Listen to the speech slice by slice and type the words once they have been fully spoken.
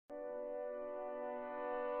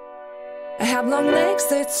have long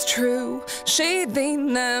legs, it's true.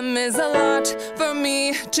 Shaving them is a lot for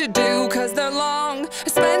me to do, 'cause they're long. I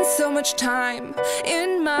spend so much time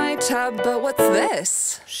in my tub, but what's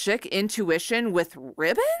this? Schick Intuition with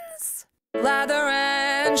ribbons? Lather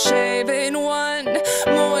and shave in one,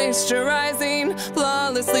 moisturizing,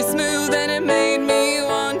 flawlessly smooth, and it made me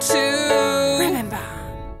want to Ribbon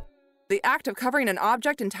bomb. The act of covering an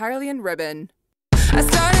object entirely in ribbon. I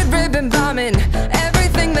started ribbon bombing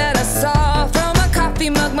everything that I saw, from a coffee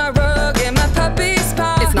mug, my rug, and my puppy's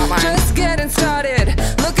paw. It's not mine. Just getting started.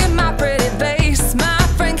 Look at my pretty face. My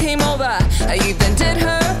friend came over. I even did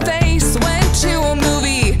her face. Went to a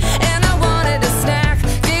movie and I wanted a snack.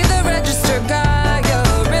 Gave the register guy a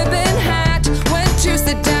ribbon hat. Went to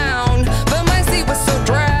sit down, but my seat was so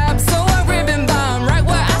drab, so I ribbon bombed right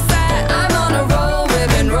where I sat. I'm on a roll,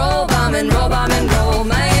 ribbon roll, bombing, roll, bombing, roll.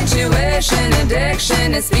 My intuition,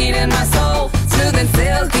 addiction is feeding my soul. Smooth and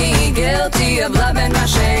silky, guilty of loving my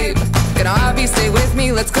shape. Can Harvey stay with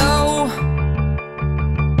me? Let's go.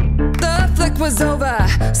 The flick was over,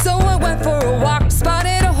 so I went for a walk.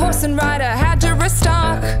 Spotted a horse and rider, had to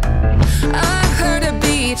restock. I heard a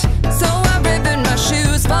beat, so I ribboned my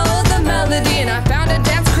shoes. Followed the melody and I found a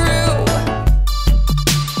dance crew.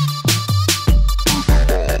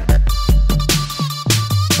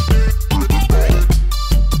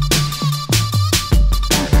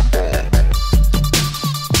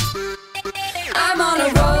 I'm on a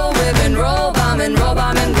roll, ribbon roll, bombing, roll,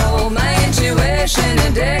 bombing, roll. My intuition,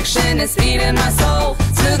 addiction is feeding my soul.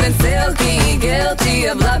 Smooth and silky, guilty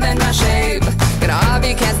of loving my shape. Gonna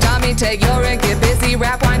hobby, can't stop me, take your rig, get busy,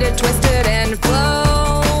 wrap, wind it, twist it, and flow.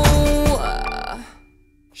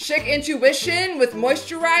 Schick Intuition with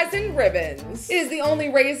moisturizing ribbons. It is the only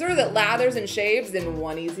razor that lathers and shaves in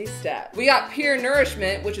one easy step. We got Pure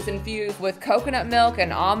Nourishment, which is infused with coconut milk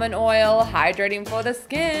and almond oil, hydrating for the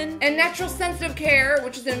skin. And Natural Sensitive Care,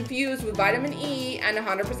 which is infused with vitamin E and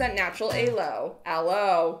 100% natural aloe.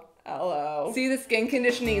 Aloe. See the skin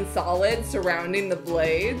conditioning solid surrounding the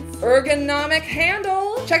blades? Ergonomic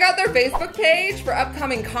handle. Check out their Facebook page for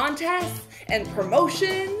upcoming contests and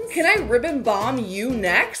promotions. Can I ribbon bomb you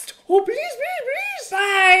next? Oh, please, please, please.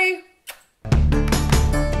 Bye.